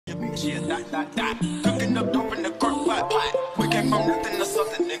She a dot. Cooking up dope in the crock pot. We came from nothing to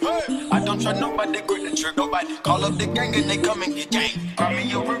something, nigga. I don't trust nobody, grip the trick. Nobody call up the gang and they come and get gang. Cry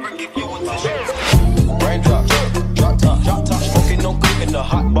me a river, give you a tissue. Raindrop, drop top. Smoking, no cooking the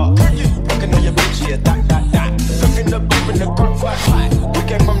hot box. Cooking on your bitch, she a dot. Cooking up dope in the crock pot. We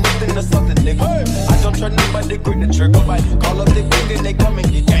came from nothing to something, nigga. I don't trust nobody, grip the trick. Nobody call up the gang and they come and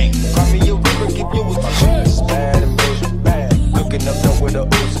get gang. Cry me a river, give you a tissue. Bad and bullshit, bad. Cooking up dope with a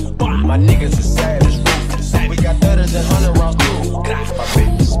Uzi. My niggas are savage, ruthless. We got 30s and 100 rounds too. My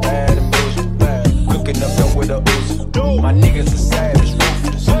bitch bad and bullshit bad. Cooking up dope with a Uzi. My niggas are savage,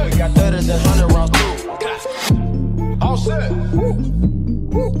 ruthless. We got 30s and 100 rounds too. All set.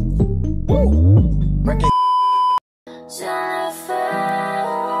 Break it.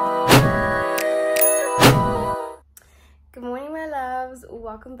 Good morning, my loves.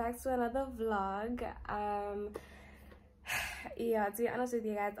 Welcome back to another vlog. Yeah, to be honest with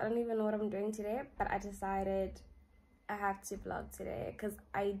you guys, I don't even know what I'm doing today, but I decided I have to vlog today because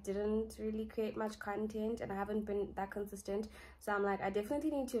I didn't really create much content and I haven't been that consistent. So I'm like, I definitely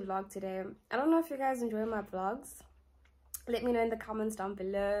need to vlog today. I don't know if you guys enjoy my vlogs. Let me know in the comments down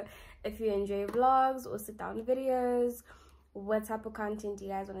below if you enjoy vlogs or sit down videos. What type of content do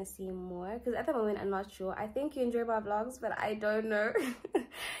you guys want to see more? Because at the moment I'm not sure. I think you enjoy my vlogs, but I don't know.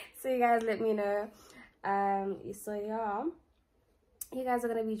 So you guys let me know. So yeah, you guys are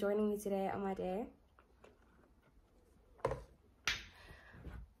gonna be joining me today on my day.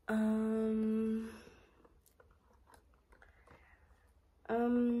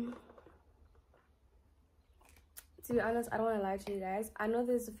 To be honest, I don't want to lie to you guys. I know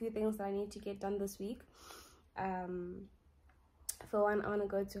there's a few things that I need to get done this week. For one, I want to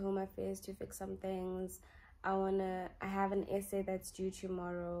go to Home Affairs to fix some things. I have an essay that's due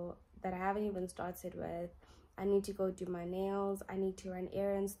tomorrow that I haven't even started with. I need to go do my nails. I need to run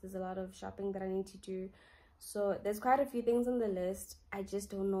errands. There's a lot of shopping that I need to do. So there's quite a few things on the list. I just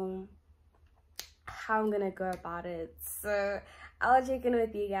don't know how I'm gonna go about it. So I'll check in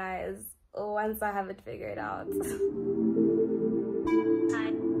with you guys once I have it figured out.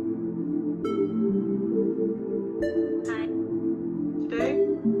 Today,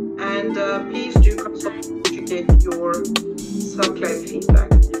 and please do consult to get your subclaim feedback.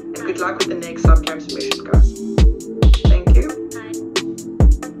 And good luck with the next subclaim submission, guys. Thank you.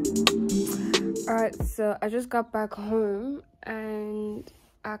 Alright, so I just got back home and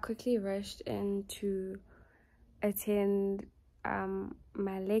I quickly rushed in to attend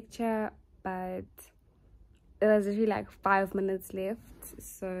my lecture, but it was really like 5 minutes left,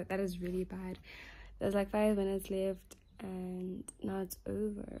 so that is really bad. There's like 5 minutes left and now it's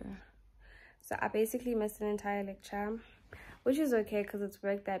over. So I basically missed an entire lecture, which is okay because it's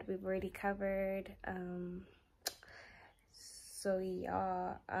work that we've already covered. So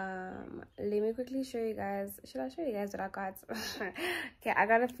yeah, let me quickly show you guys. Should I show you guys what I got? Okay, I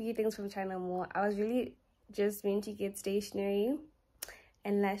got a few things from China Mall. I was really just meant to get stationery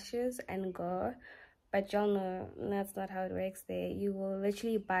and lashes and go, but y'all know that's not how it works there. You will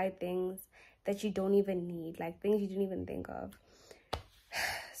literally buy things that you don't even need, like things you didn't even think of.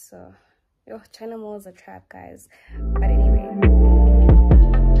 So yo, China Mall is a trap, guys. But anyway,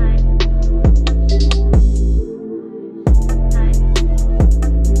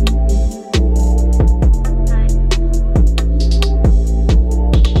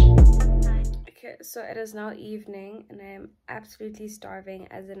 so it is now evening and I'm absolutely starving,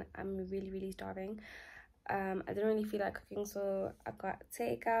 as in I'm really starving. I didn't really feel like cooking, so I got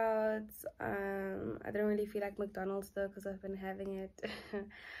takeouts. I didn't really feel like McDonald's though because I've been having it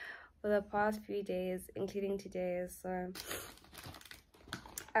for the past few days, including today. So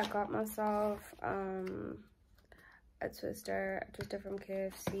I got myself a twister from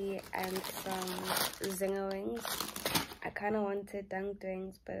KFC and some zinger wings. I kind of wanted dunked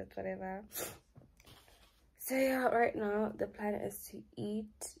wings, but it's whatever. So yeah, right now the plan is to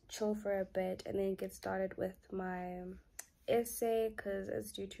eat, chill for a bit, and then get started with my essay because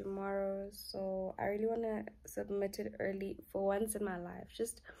it's due tomorrow. So I really want to submit it early for once in my life.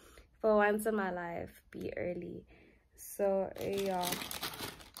 Just for once in my life, be early. So yeah,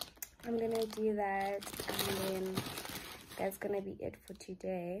 I'm gonna do that, and then that's gonna be it for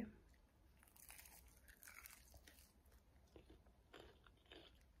today.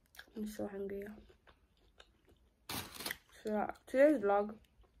 I'm so hungry. So yeah, today's vlog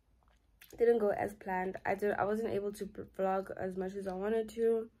didn't go as planned. I wasn't able to vlog as much as I wanted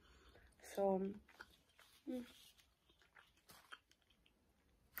to. So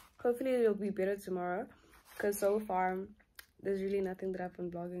hopefully it'll be better tomorrow, because so far there's really nothing that I've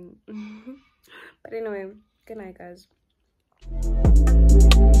been vlogging. But anyway, good night, guys.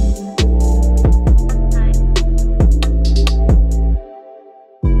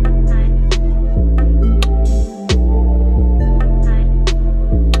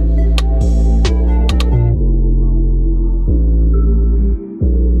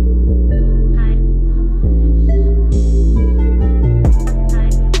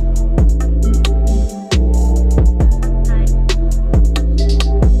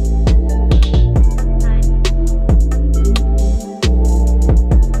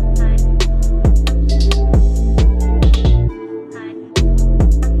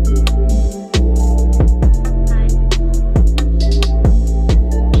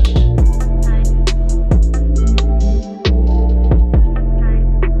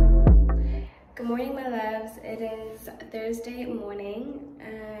 Thursday morning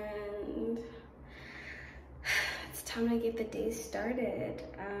and it's time to get the day started.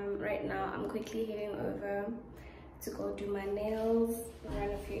 Right now I'm quickly heading over to go do my nails, run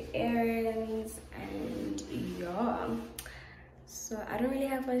a few errands, and yeah. So I don't really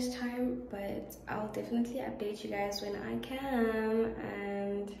have much time, but I'll definitely update you guys when I can,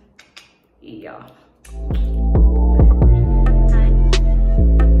 and yeah.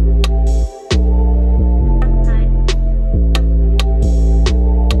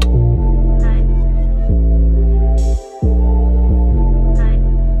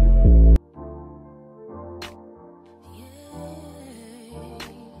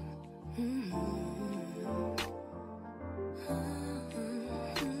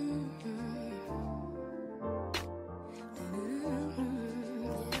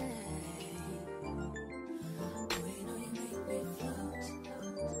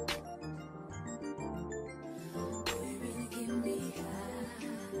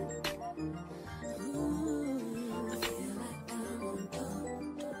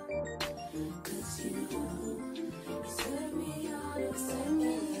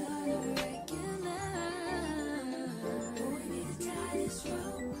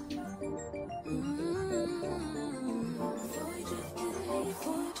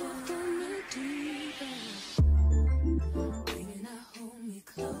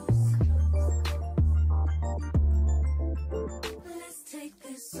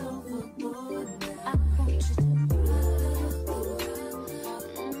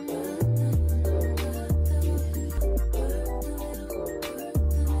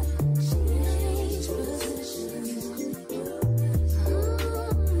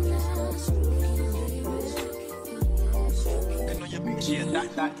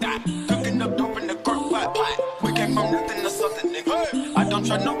 Cooking up dope in the crock pot. We came from nothing to something, nigga. I don't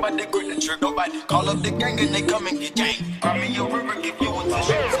try nobody, grip the trigger. Nobody call up the gang and they come and get gang. Cry me a river, give you a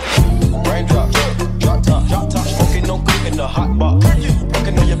tissue. Raindrop, drop top, smoking, no cooking the hot box.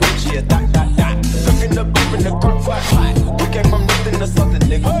 Cooking on your bitch, yeah, dot. Cooking up dope in the crock pot. We came from nothing to something,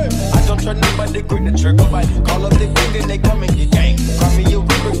 nigga. I don't try nobody, grip the trigger. Nobody call up the gang and they come and get gang. Cry me a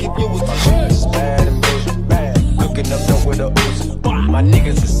river, give you a tissue. Bad and bullshit, bad. Cooking up dope with a Uzi. My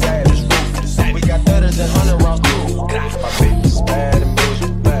niggas is savage, ruthless. We got 30s and 100 rounds too. My bitch is bad and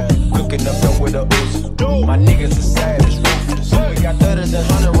bullshit bad. Cooking up dope with a Uzi. My niggas is savage, ruthless. We got 30s and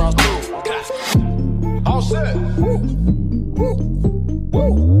 100 rounds too. All set.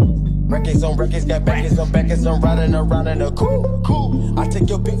 Records on records, got backers on backers. I'm riding around in a cool. I take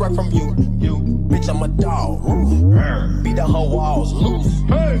your pick right from you. Bitch, I'm a dog. Beat down her walls, loose.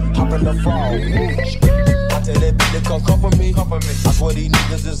 Hop in the frog. Tell that bitch to come comfort me. I swear these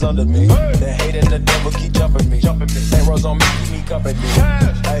niggas is under me. The hate and the devil keep jumping me. They rose on me, keep me company.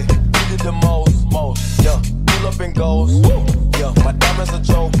 Hey, we did the most. Yeah, pull up and goes. Yeah, my diamond's a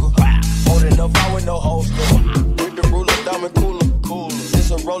joker. Holding up, I with no holster. With the ruler, diamond cooler.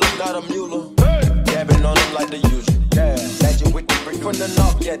 This a roller, not a mule. Dabbing on them like the usual. Yeah, magic with the brick from the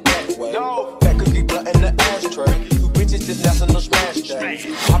north, yeah, that way. That cookie blunt in the ashtray. Two bitches just dancing no smash day.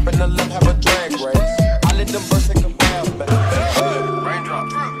 Hop in the left, have a drag race. Them birds take a bath back. Raindrop,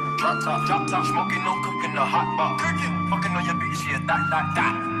 drop top, smoking, no cooking, the hot box. Fucking on your bitch, yeah, dot.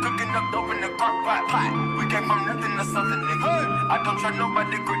 Cooking up dope in the crock pot. We came from nothing to something, nigga. I don't try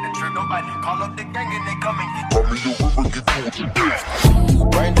nobody, grip the trigger. Nobody call up the gang and they come and get. Call me your river, get you.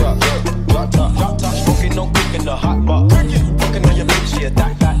 Raindrop, drop top, smoking, no cooking, the hot box. Fucking on your bitch, yeah,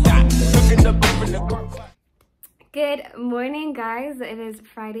 dot. Cooking up dope in the crock pot. Good morning, guys. It is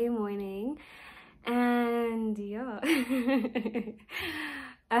Friday morning. And yeah.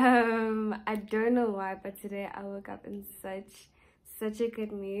 I don't know why, but today I woke up in such a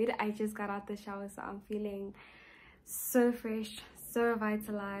good mood. I just got out the shower, so I'm feeling so fresh, so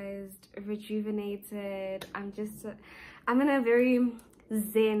revitalized, rejuvenated. I'm in a very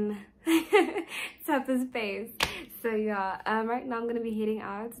zen type of space. So yeah, right now I'm gonna be heading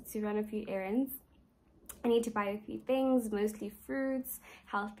out to run a few errands. I need to buy a few things, mostly fruits,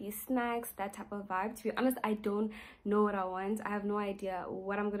 healthy snacks, that type of vibe. To be honest, I don't know what I want. I have no idea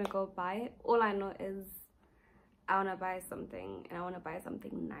what I'm gonna go buy. All I know is I want to buy something, and I want to buy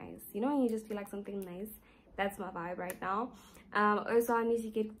something nice. You know when you just feel like something nice? That's my vibe right now. Also, I need to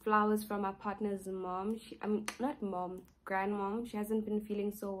get flowers from my partner's mom. Not mom, grandmom. She hasn't been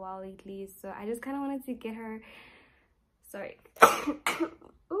feeling so well lately, so I just kind of wanted to get her, sorry.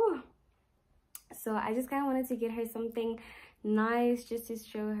 Ooh. So I just kind of wanted to get her something nice, just to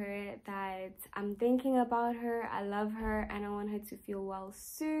show her that I'm thinking about her, I love her, and I want her to feel well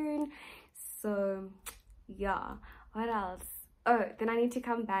soon. So yeah, what else? Oh, then I need to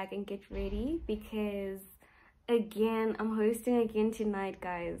come back and get ready because again. I'm hosting again tonight,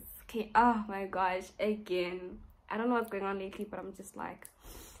 guys. Okay, oh my gosh, again. I don't know what's going on lately, but I'm just like,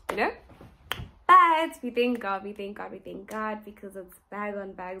 you know. But we thank God, we thank God, we thank God, because it's bag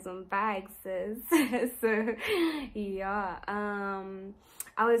on bags on bags, sis. So yeah,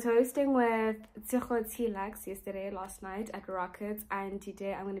 I was hosting with Lax last night at Rockets, and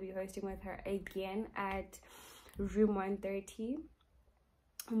today I'm going to be hosting with her again at room 130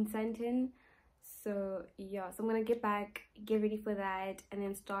 in Santon. So yeah, so I'm gonna get back, get ready for that, and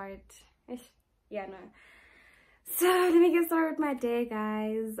then start. Yeah, no. So let me get started with my day,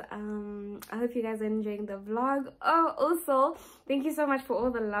 guys. I hope you guys are enjoying the vlog. Oh, also thank you so much for all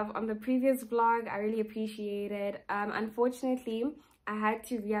the love on the previous vlog. I really appreciate it. Unfortunately I had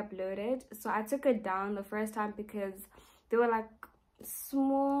to re-upload it, so I took it down the first time because there were like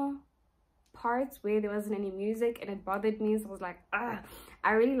small parts where there wasn't any music and it bothered me. So I was like,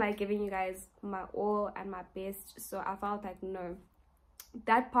 I really like giving you guys my all and my best, so I felt like no,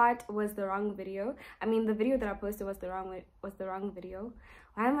 that part was the wrong video. I mean, the video that I posted was the wrong video.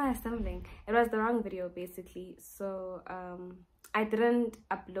 Why am I stumbling? It was the wrong video basically. So I didn't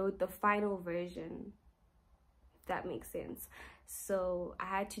upload the final version, if that makes sense. So I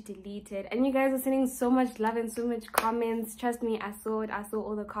had to delete it, and you guys are sending so much love and so much comments. Trust me, I saw it. I saw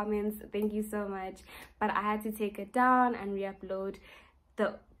all the comments. Thank you so much. But I had to take it down and re-upload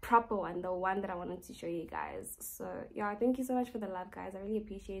the proper one, the one that I wanted to show you guys. So yeah, thank you so much for the love, guys. I really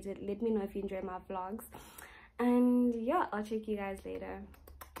appreciate it. Let me know if you enjoy my vlogs, and yeah, I'll check you guys later.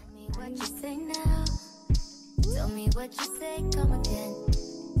 Tell me what you say now. Tell me what you say, come again.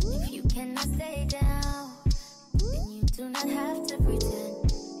 If you cannot stay down, then you do not have to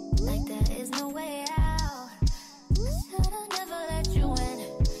pretend like there is no way out. I should've never let you in,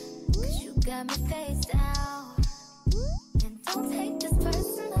 'cause you got me face down. And don't take this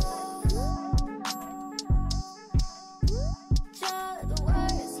personal. You're the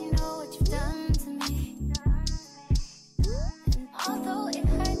worst, you know what you've done to me. And although it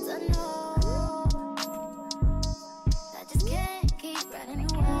hurts, I know I just can't keep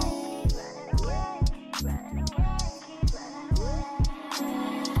running away.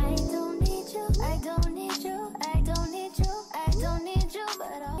 I don't need you, I don't need you, I don't need you, I don't need you,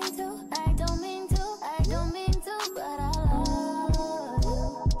 but I mean to, I don't mean to, I don't mean to, but I love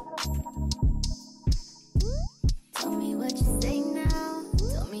you. Tell me what you say now,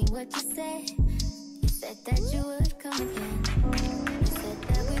 tell me what you say. You said that you would come again, you said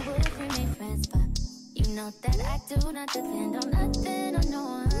that we would remain friends, but you know that I do not depend on nothing or no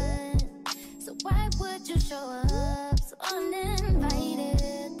one. So why would you show up so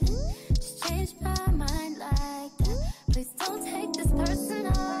uninvited? Just change my mind like that. Please don't take this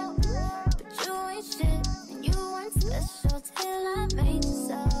personal. But you ain't shit and you weren't special till I made you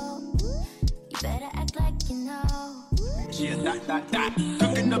so. You better act like you know. Yeah, that.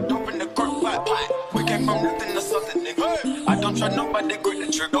 Cooking up dope in the crock pot. We came from nothing to something, nigga. I don't try nobody, grip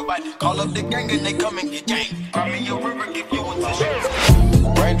the trigger. Nobody call up the gang and they come and get gang. Cry me a river, give you a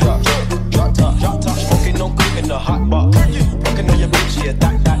tissue. Raindrops, drop top, smoking, no cooking the hot box. Cooking on your bitch, yeah,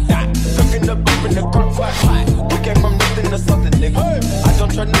 that. Cooking up dope in the crock pot. We came from nothing to something, nigga. I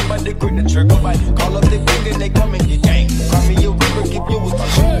don't try nobody, grip the trigger. Nobody call up the gang and they come and get gang. Cry me a river, give you a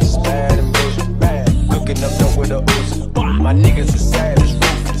tissue. Bad and bullshit, bad. Cooking up dope with a Uzi. My niggas are savage,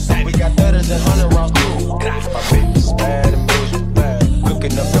 ruthless. We got 30s and 100 rounds too. My bitch bad and bullshit bad.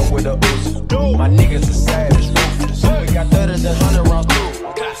 Cooking up dope with a Uzi. My niggas are savage, ruthless. We got 30s and 100 rounds too.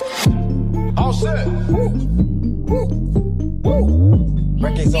 All set.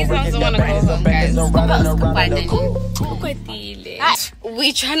 These ones don't want to go home, guys.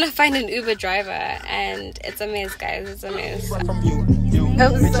 We're trying to find an Uber driver, and it's a mess, guys. It's a mess.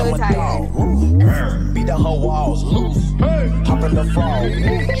 I'm so tired. Beat the whole walls loose. Hop in the fall.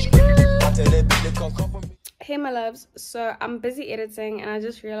 Hey my loves, so I'm busy editing and I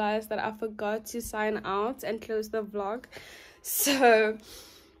just realized that I forgot to sign out and close the vlog. So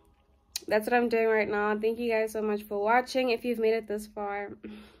that's what I'm doing right now. Thank you guys so much for watching. If you've made it this far,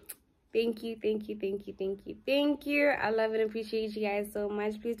 thank you. I love and appreciate you guys so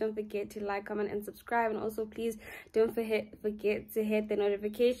much. Please don't forget to like, comment, and subscribe, and also please don't forget to hit the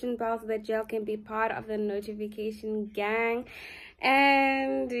notification bell so that y'all can be part of the notification gang.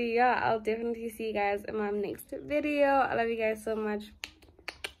 And yeah, I'll definitely see you guys in my next video. I love you guys so much.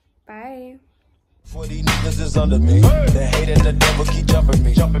 Bye. 40 niggas is under me. The hate and the devil keep jumping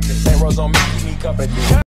me. They rose on me, keep me company.